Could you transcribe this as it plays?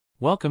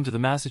Welcome to the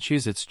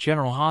Massachusetts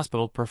General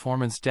Hospital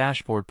Performance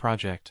Dashboard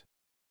Project.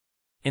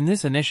 In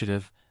this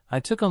initiative, I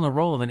took on the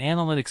role of an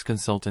analytics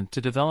consultant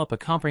to develop a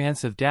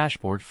comprehensive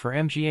dashboard for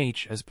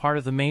MGH as part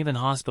of the Maven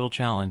Hospital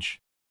Challenge.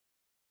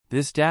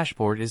 This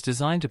dashboard is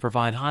designed to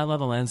provide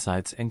high-level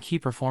insights and key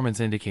performance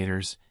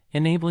indicators,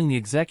 enabling the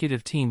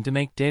executive team to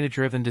make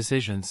data-driven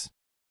decisions.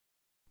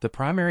 The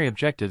primary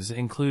objectives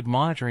include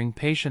monitoring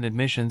patient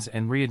admissions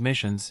and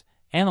readmissions,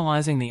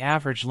 analyzing the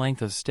average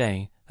length of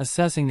stay,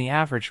 assessing the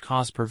average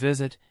cost per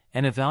visit,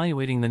 and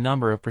evaluating the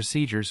number of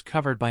procedures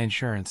covered by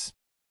insurance.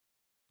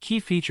 Key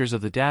features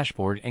of the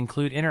dashboard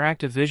include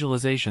interactive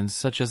visualizations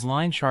such as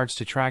line charts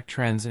to track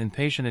trends in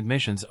patient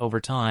admissions over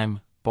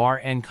time,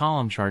 bar and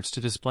column charts to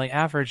display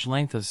average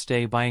length of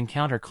stay by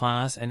encounter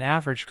class and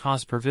average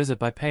cost per visit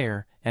by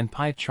payer, and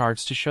pie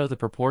charts to show the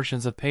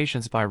proportions of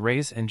patients by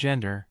race and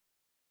gender.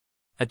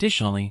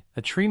 Additionally,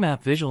 a tree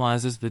map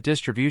visualizes the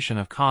distribution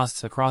of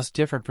costs across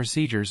different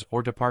procedures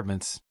or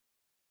departments.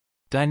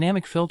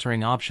 Dynamic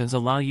filtering options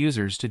allow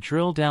users to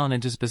drill down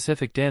into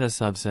specific data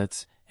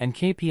subsets, and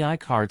KPI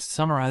cards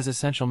summarize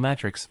essential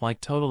metrics like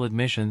total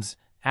admissions,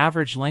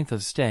 average length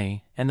of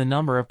stay, and the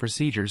number of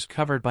procedures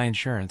covered by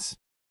insurance.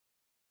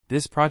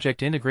 This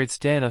project integrates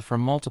data from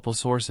multiple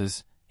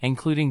sources,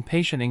 including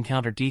patient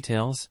encounter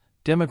details,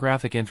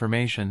 demographic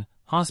information,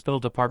 hospital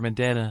department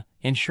data,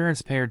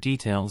 insurance payer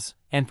details,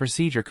 and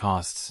procedure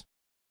costs.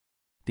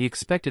 The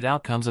expected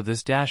outcomes of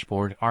this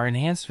dashboard are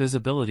enhanced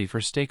visibility for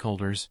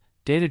stakeholders,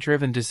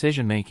 data-driven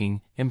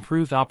decision-making,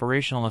 improved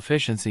operational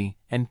efficiency,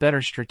 and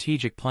better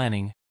strategic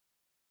planning.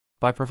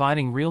 By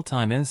providing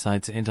real-time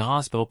insights into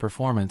hospital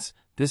performance,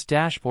 this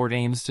dashboard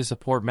aims to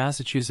support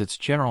Massachusetts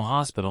General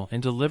Hospital in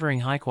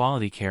delivering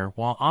high-quality care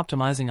while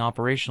optimizing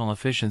operational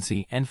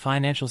efficiency and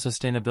financial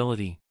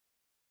sustainability.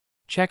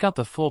 Check out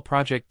the full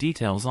project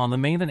details on the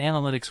Maven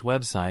Analytics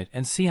website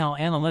and see how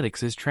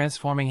analytics is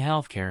transforming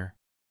healthcare.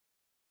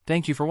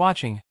 Thank you for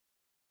watching.